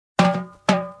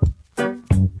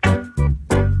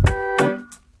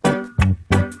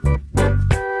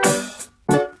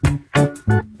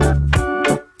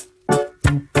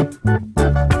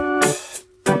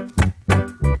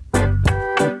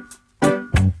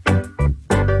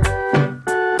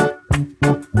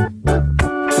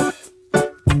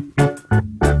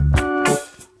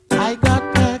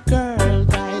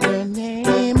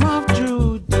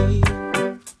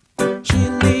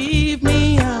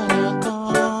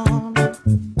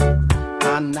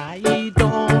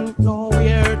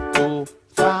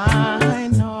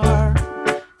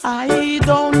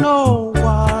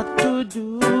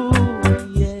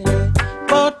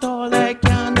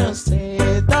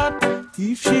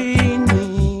she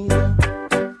need,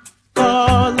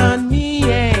 call on me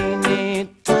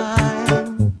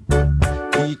anytime,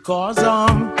 because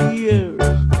I'm here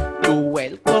to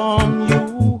welcome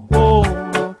you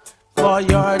home, for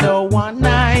you're the one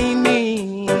I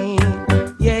need.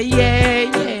 Yeah, yeah,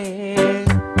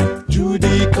 yeah.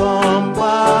 Judy, come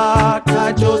back,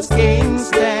 I just can't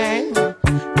stand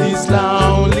this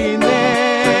loneliness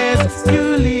you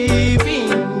leave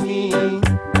in me.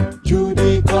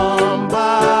 Judy, come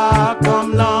back,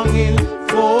 I'm longing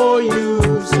for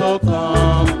you, so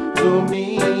come to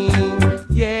me.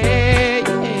 Yeah,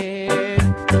 yeah.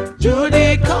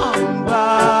 Judy, come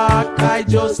back, I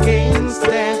just can't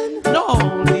stand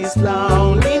no this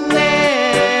loneliness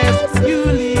you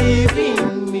leave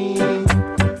in me.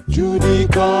 Judy,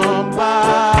 come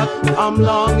back, I'm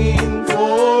longing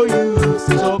for you,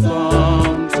 so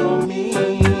come to me.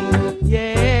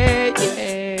 Yeah,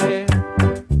 yeah.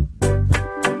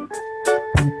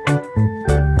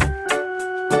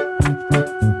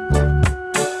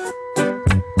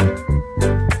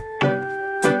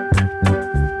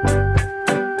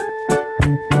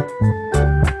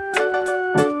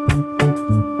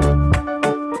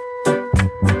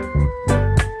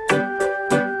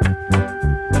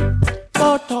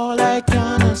 But all I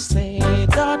can say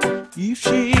that if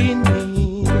she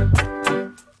need,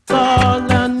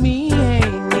 call on me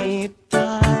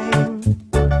anytime,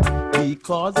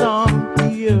 because I'm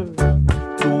here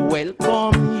to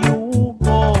welcome you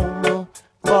home,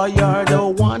 for you're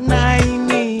the one I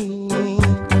need.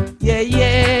 Yeah,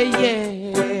 yeah,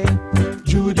 yeah.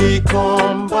 Judy,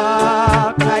 come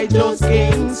back, I just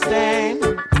can't stand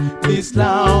this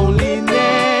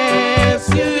loneliness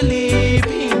you leave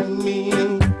in me.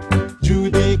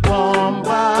 Judy, come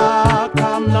back,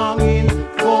 I'm longing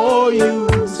for you,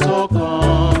 so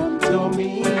come to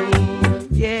me.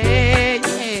 Yeah,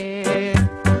 yeah.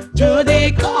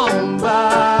 Judy, come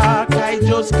back, I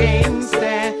just can't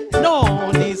stand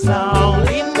no this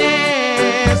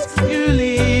loneliness you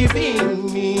leave in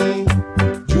me.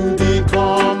 Judy,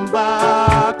 come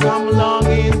back, I'm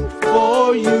longing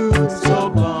for you, so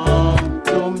come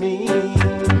to me.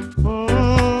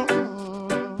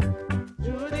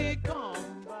 Judy,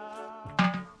 come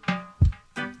back.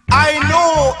 I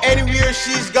know anywhere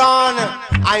she's gone,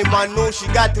 I man know she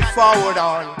got to forward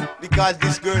on, because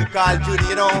this girl called Judy,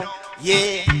 you know,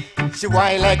 yeah, she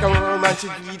whine like a worm and she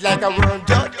breathe like a worm.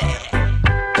 Judy,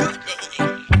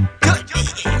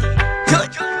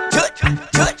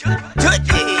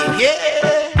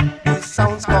 yeah, this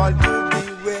sounds called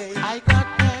Judy way. I got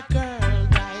that girl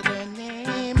by the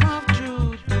name of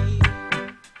Judy.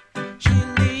 She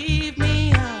leave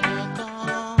me and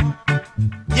gone.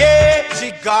 Yeah,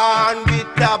 she gone with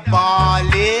the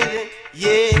ballin',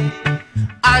 yeah,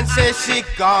 and say she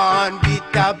gone with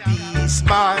the beast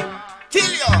man.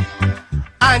 Tell you,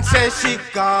 and say she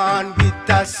gone with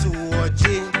the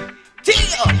soldier. Tell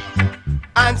you,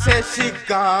 and say she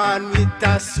gone with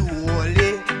the soul.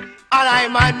 And I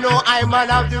man know I man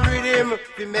have the rhythm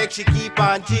to make she keep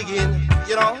on jigging,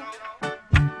 you know.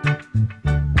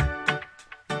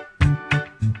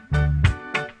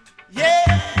 Yeah.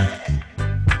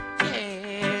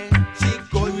 She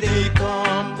go there,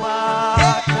 Come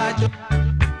back, I just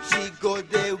she go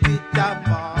there with the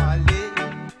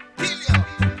ballin', tell you,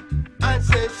 and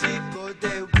say she go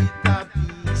there with the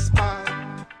beast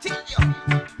man, tell you,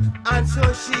 and so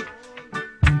she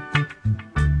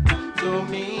to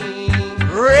me.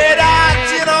 red hot,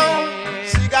 you know,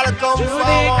 she gotta come Judy,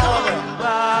 forward. come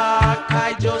back,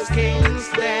 I just can't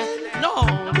stand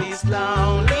no this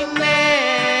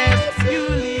loneliness you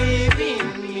leave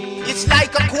in me. It's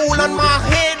like a cool on my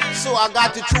head, so I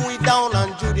got to chew it down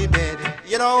on Judy bed,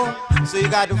 you know. So you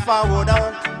got to forward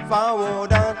on,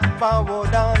 forward on,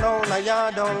 forward on, a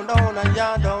yard, down a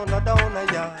yard, down a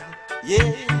yard,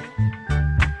 yeah.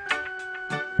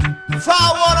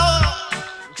 Forward on,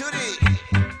 Judy.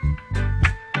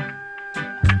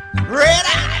 Red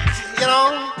hot, you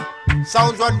know.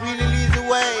 Sounds what really leads the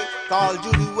way. Called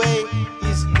Judy way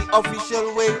is the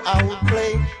official way I would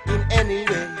play in any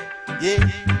way, yeah.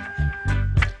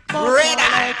 Red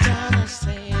hot,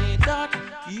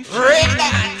 red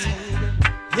hot,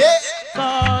 yeah.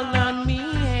 Call on me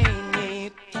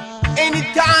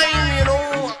Anytime, you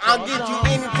know, I'll get you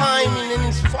anytime in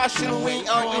any fashion way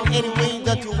or in any way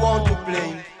that you want to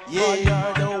play, yeah.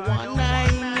 You're the one I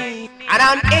need. And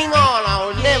I'm hang on,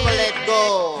 I'll never let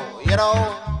go, you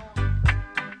know.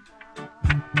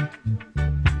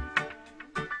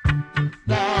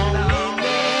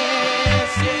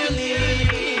 Loneliness you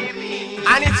leave me.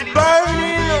 And it's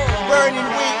burning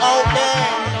way out there,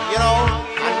 you know.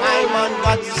 And my man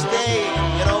got to stay,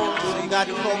 you know. So you got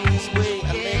to come this way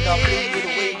and make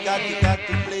got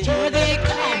to play. Till they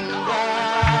come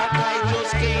back, I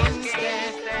just can't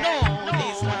stand. No,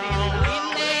 this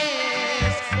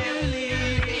loneliness you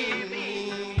leave in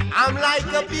me. I'm like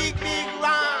a big